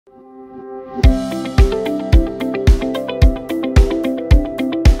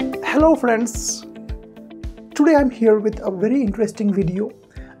Hello friends, today I'm here with a very interesting video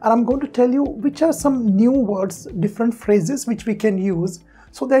and I'm going to tell you which are some new words, different phrases which we can use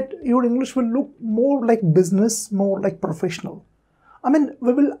so that your English will look more like business, more like professional. I mean,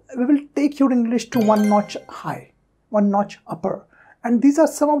 we will take your English to one notch high, one notch upper. And these are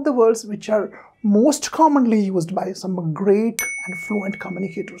some of the words which are most commonly used by some great and fluent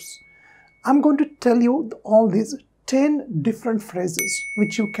communicators. I'm going to tell you all these 10 different phrases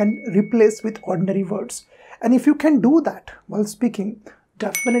which you can replace with ordinary words. And if you can do that while speaking,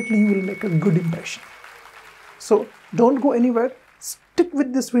 definitely you will make a good impression. So don't go anywhere, stick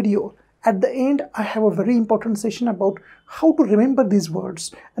with this video. At the end, I have a very important session about how to remember these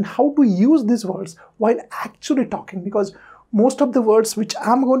words and how to use these words while actually talking, because most of the words which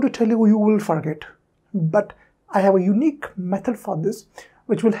I'm going to tell you, you will forget. But I have a unique method for this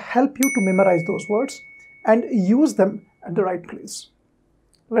which will help you to memorize those words and use them at the right place.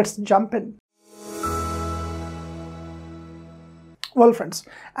 Let's jump in. Well friends,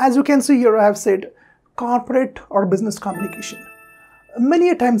 as you can see here, I have said corporate or business communication. Many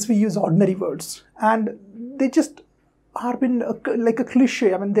a times we use ordinary words and they just are been like a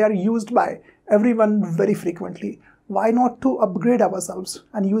cliche. I mean, they are used by everyone very frequently. Why not to upgrade ourselves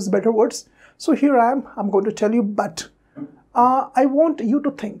and use better words? So here I'm going to tell you, but I want you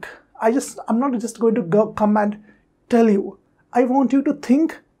to think. I'm not just going to come and tell you. I want you to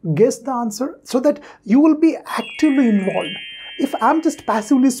think, guess the answer so that you will be actively involved. If I'm just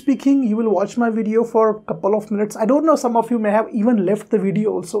passively speaking, you will watch my video for a couple of minutes. I don't know, some of you may have even left the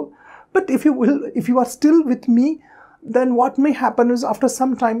video also. But if you are still with me, then what may happen is after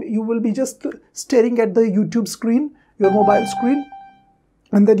some time, you will be just staring at the YouTube screen, your mobile screen,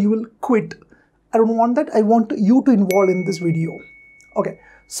 and then you will quit. I don't want that. I want you to involve in this video. Okay,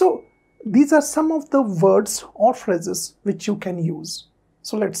 so these are some of the words or phrases which you can use.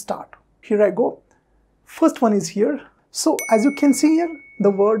 So let's start. Here I go. First one is here. So as you can see here,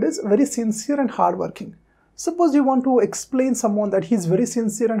 the word is very sincere and hardworking. Suppose you want to explain someone that he's very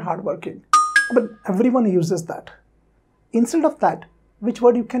sincere and hardworking, but everyone uses that. Instead of that, which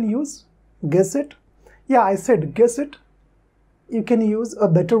word you can use? Guess it. Yeah, I said guess it. You can use a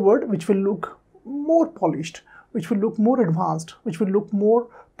better word which will look more polished, which will look more advanced, which will look more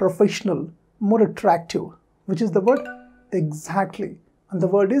professional, more attractive, which is the word exactly. And the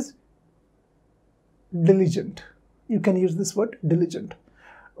word is diligent. You can use this word diligent.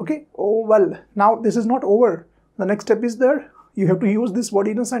 Okay. Oh, well, now this is not over. The next step is there. You have to use this word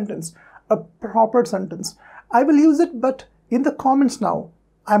in a sentence, a proper sentence. I will use it, but in the comments now,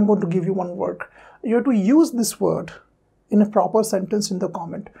 I'm going to give you one word. You have to use this word in a proper sentence in the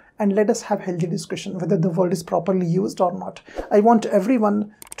comment and let us have healthy discussion whether the word is properly used or not. I want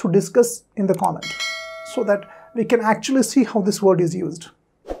everyone to discuss in the comment so that we can actually see how this word is used.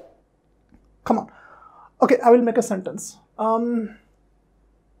 Come on. Okay, I will make a sentence. I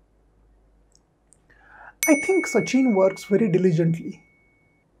think Sachin works very diligently.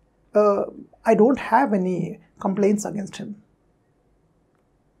 I don't have any complaints against him.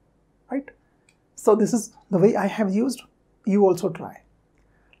 Right? So this is the way I have used. You also try.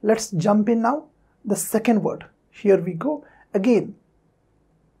 Let's jump in now. The second word. Here we go. Again,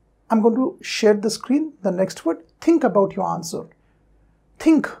 I'm going to share the screen. The next word. Think about your answer.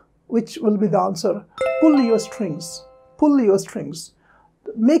 Think which will be the answer. Pull your strings. Pull your strings.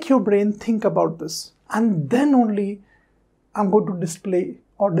 Make your brain think about this. And then only I'm going to display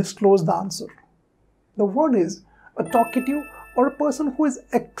or disclose the answer. The word is a talkative or a person who is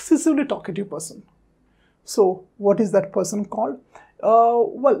excessively talkative person. So what is that person called?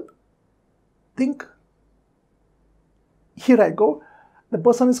 Well, think. Here I go. The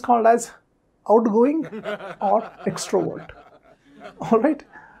person is called as outgoing or extrovert. All right.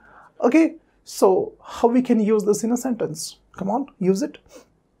 Okay. So how we can use this in a sentence? Come on, use it.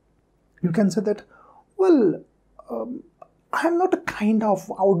 You can say that, well, I'm not a kind of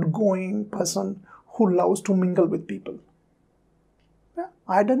outgoing person who loves to mingle with people. Yeah,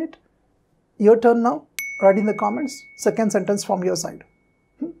 I done it. Your turn now. Write in the comments. Second sentence from your side.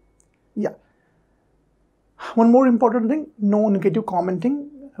 Yeah. One more important thing, no negative commenting.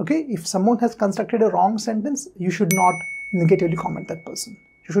 Okay, if someone has constructed a wrong sentence, you should not negatively comment that person.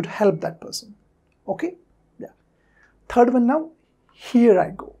 You should help that person. Okay? Yeah. Third one now. Here I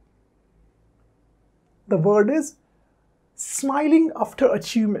go. The word is smiling after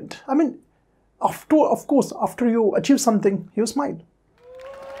achievement. I mean, of course, after you achieve something, you smile.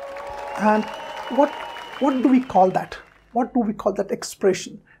 And what do we call that? What do we call that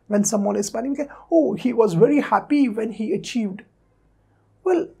expression? When someone is smiling, we say, oh, he was very happy when he achieved.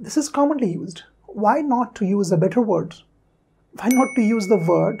 Well, this is commonly used. Why not to use a better word? Why not to use the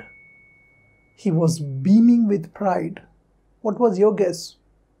word, he was beaming with pride? What was your guess?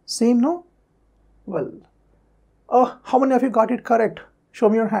 Same, no? Well, how many of you got it correct? Show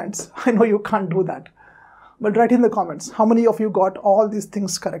me your hands. I know you can't do that. But write in the comments, how many of you got all these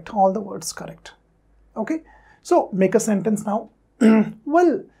things correct, all the words correct? Okay, so make a sentence now.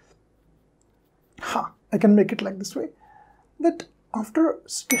 Well, I can make it like this way, that after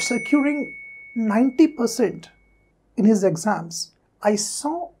securing 90% in his exams, I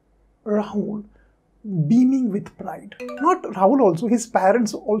saw Rahul beaming with pride. Not Rahul also, his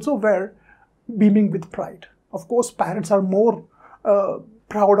parents also were beaming with pride. Of course, parents are more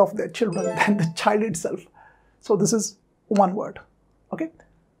proud of their children than the child itself. So this is one word. Okay.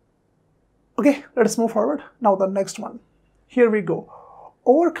 Okay, let us move forward. Now the next one. Here we go.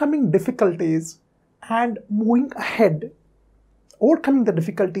 Overcoming difficulties and moving ahead. Overcoming the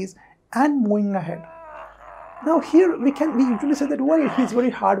difficulties and moving ahead. Now here we usually say that, well, he's very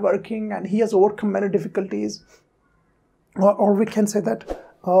hardworking and he has overcome many difficulties. Or we can say that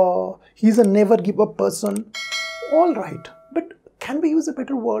he's a never give up person. All right, but can we use a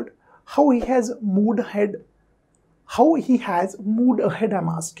better word? How he has moved ahead? How he has moved ahead, I'm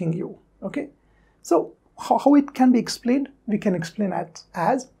asking you. Okay, so how it can be explained? We can explain it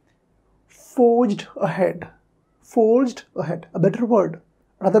as forged ahead. Forged ahead, a better word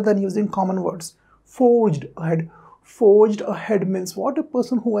rather than using common words. Forged ahead. Forged ahead means what? A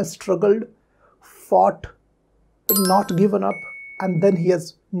person who has struggled, fought, not given up, and then he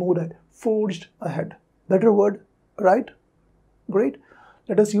has moved ahead. Forged ahead. Better word, right? Great.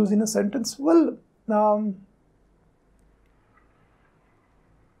 Let us use in a sentence. Well,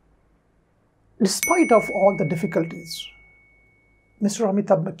 despite of all the difficulties, Mr.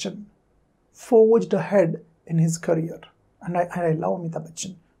 Amitabh Bachchan forged ahead in his career. And I love Amitabh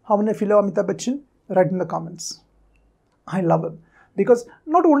Bachchan. How many of you love Amitabh Bachchan? Write in the comments. I love him. Because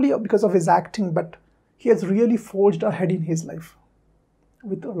not only because of his acting, but he has really forged ahead in his life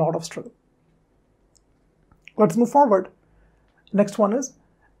with a lot of struggle. Let's move forward. Next one is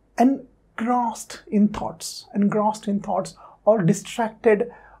engrossed in thoughts. Engrossed in thoughts or distracted.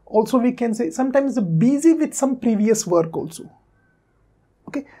 Also we can say sometimes busy with some previous work also.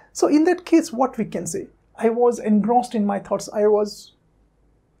 Okay, so in that case what we can say? I was engrossed in my thoughts. I was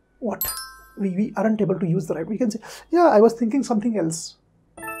what? We aren't able to use the right. We can say, yeah, I was thinking something else.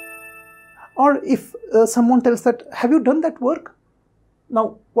 Or if someone tells that, have you done that work?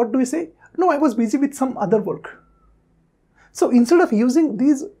 Now, what do we say? No, I was busy with some other work. So instead of using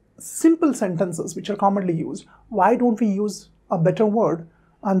these simple sentences which are commonly used, why don't we use a better word?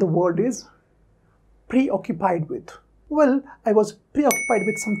 And the word is preoccupied with. Well, I was preoccupied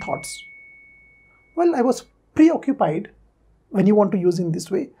with some thoughts. Well, I was preoccupied, when you want to use in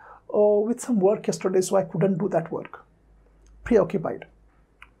this way, with some work yesterday, so I couldn't do that work. Preoccupied.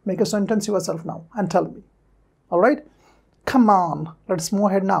 Make a sentence yourself now and tell me. Alright? Come on. Let's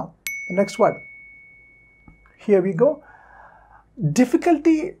move ahead now. The next word. Here we go.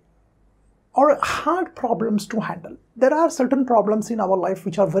 Difficulty or hard problems to handle. There are certain problems in our life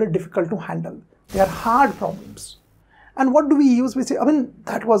which are very difficult to handle. They are hard problems. And what do we use? We say,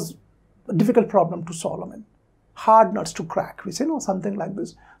 that was a difficult problem to solve. Hard nuts to crack. We say, no, something like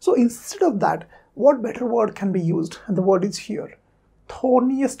this. So instead of that, what better word can be used? And the word is here.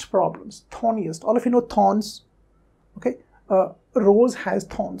 Thorniest problems. Thorniest. All of you know thorns. Okay. Rose has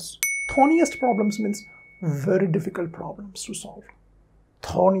thorns. Thorniest problems means very difficult problems to solve.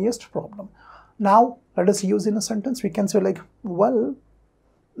 Thorniest problem. Now, let us use in a sentence. We can say like, well,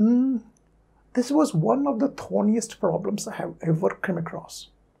 this was one of the thorniest problems I have ever come across.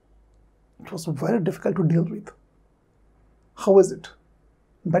 It was very difficult to deal with. How is it?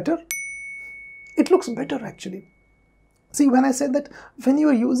 Better? It looks better actually. See, when I said that when you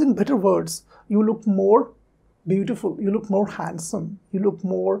are using better words, you look more beautiful, you look more handsome, you look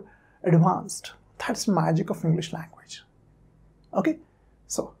more advanced. That's magic of English language. Okay,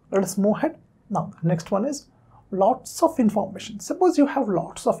 so let us move ahead. Now, the next one is lots of information. Suppose you have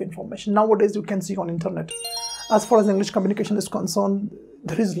lots of information. Nowadays, you can see on internet. As far as English communication is concerned,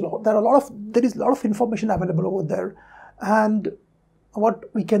 there is a lot of information available over there. And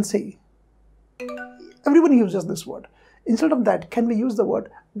what we can say, everyone uses this word. Instead of that, can we use the word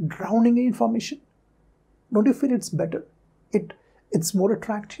drowning in information? Don't you feel it's better? It's more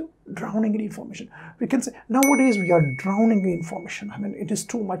attractive, drowning in information. We can say, nowadays we are drowning in information. It is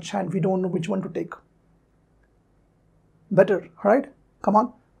too much and we don't know which one to take. Better, right? Come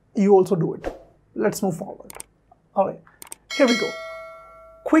on, you also do it. Let's move forward. All right, here we go.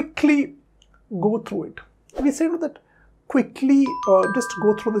 Quickly go through it. We say that quickly just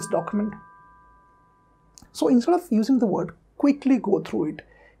go through this document. So instead of using the word quickly go through it,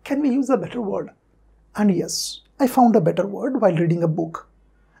 can we use a better word? And yes, I found a better word while reading a book,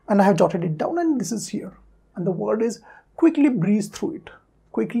 and I have jotted it down, and this is here. And the word is quickly breeze through it.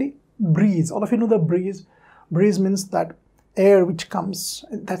 Quickly breeze. All of you know the breeze. Breeze means that air which comes,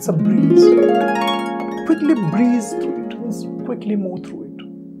 that's a breeze. Quickly breeze through it means quickly move through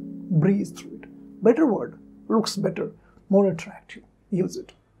it. Breeze through it. Better word. Looks better. More attractive. Use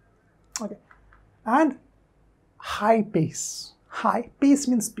it. Okay. And high pace. High pace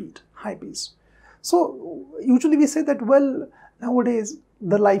means speed. High pace. So usually we say that, well, nowadays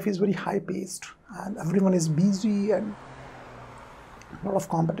the life is very high paced and everyone is busy and a lot of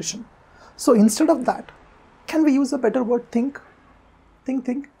competition. So instead of that, can we use a better word? Think.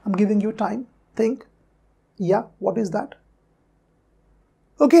 Think. I'm giving you time. Think. Yeah, what is that?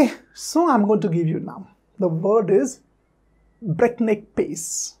 Okay, so I'm going to give you now. The word is breakneck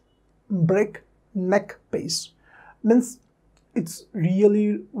pace. Breakneck pace means it's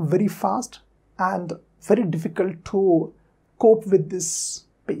really very fast and very difficult to cope with this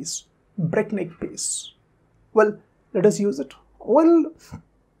pace. Breakneck pace. Well, let us use it. Well,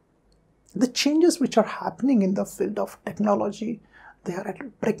 the changes which are happening in the field of technology, they are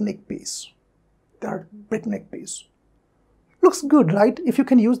at breakneck pace. They are breakneck pace. Looks good, right? If you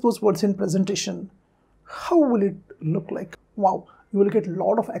can use those words in presentation, how will it look like? Wow, you will get a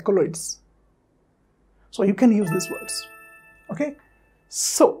lot of accolades. So you can use these words. Okay?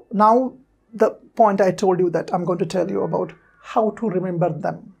 So now the point I told you that I'm going to tell you about how to remember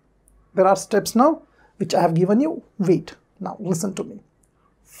them. There are steps now which I have given you. Wait, now listen to me.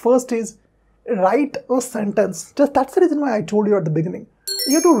 First is write a sentence. Just that's the reason why I told you at the beginning.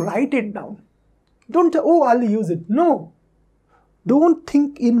 You have to write it down. Don't, oh, I'll use it. No. Don't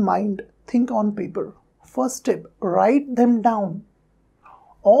think in mind. Think on paper. First step, write them down.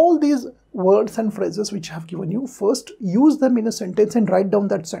 All these words and phrases which I have given you, first use them in a sentence and write down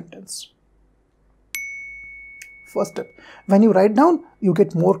that sentence. First step. When you write down, you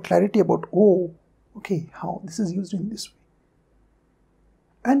get more clarity about, oh, okay, how this is used in this way.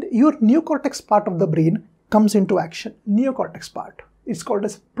 And your neocortex part of the brain comes into action. Neocortex part. It's called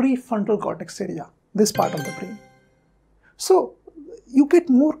as prefrontal cortex area. This part of the brain. So you get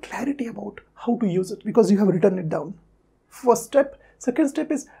more clarity about how to use it because you have written it down. First step. Second step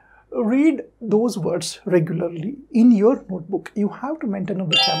is read those words regularly in your notebook. You have to maintain a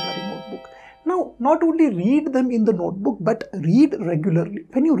vocabulary notebook. Now, not only read them in the notebook, but read regularly.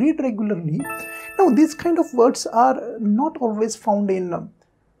 When you read regularly, now these kind of words are not always found in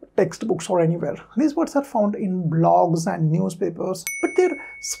textbooks or anywhere. These words are found in blogs and newspapers, but they're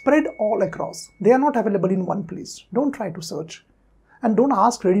spread all across. They are not available in one place. Don't try to search. And don't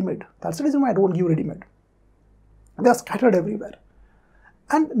ask ready-made. That's the reason why I don't give ready-made. They are scattered everywhere.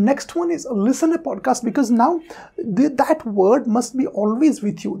 And next one is listen a podcast, because now that word must be always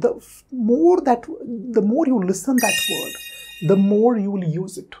with you. The more you listen that word, the more you will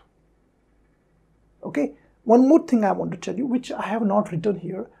use it. Okay. One more thing I want to tell you, which I have not written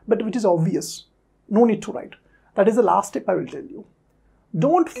here, but which is obvious. No need to write. That is the last step I will tell you.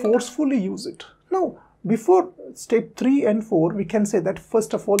 Don't forcefully use it. Now, before step 3 and 4, we can say that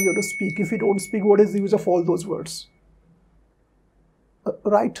first of all you have to speak. If you don't speak, what is the use of all those words?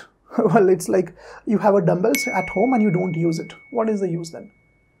 Right? Well, it's like you have a dumbbells at home and you don't use it. What is the use then?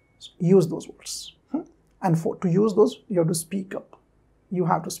 Use those words. And to use those, you have to speak up. You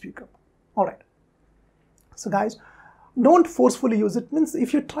have to speak up. All right. So guys, don't forcefully use it. Means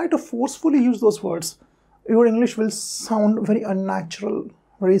if you try to forcefully use those words, your English will sound very unnatural,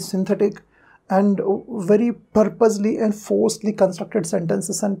 very synthetic, and very purposely and forcedly constructed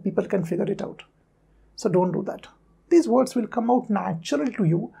sentences, and people can figure it out. So don't do that. These words will come out naturally to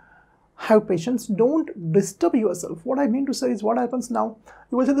you. Have patience. Don't disturb yourself. What I mean to say is, what happens now?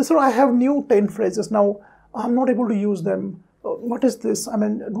 You will say, sir, I have new 10 phrases. Now, I'm not able to use them. What is this? I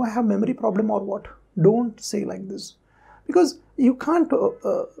mean, do I have memory problem or what? Don't say like this. Because you can't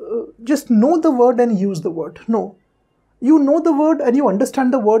just know the word and use the word. No. You know the word and you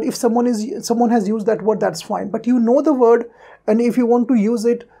understand the word. If someone has used that word, that's fine. But you know the word, and if you want to use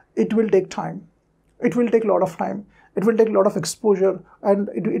it, it will take time. It will take a lot of time. It will take a lot of exposure, and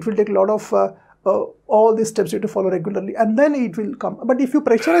it will take a lot of all these steps you have to follow regularly, and then it will come. But if you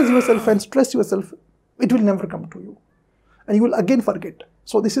pressurize yourself and stress yourself, it will never come to you, and you will again forget.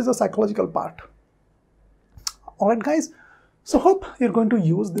 So this is a psychological part. All right, guys. So hope you're going to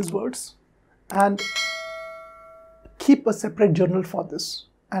use these words and keep a separate journal for this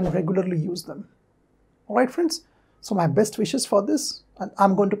and regularly use them. All right, friends. So my best wishes for this, and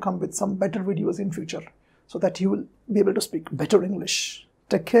I'm going to come with some better videos in future. so that you will be able to speak better English.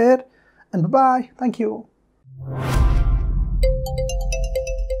 Take care and bye-bye. Thank you.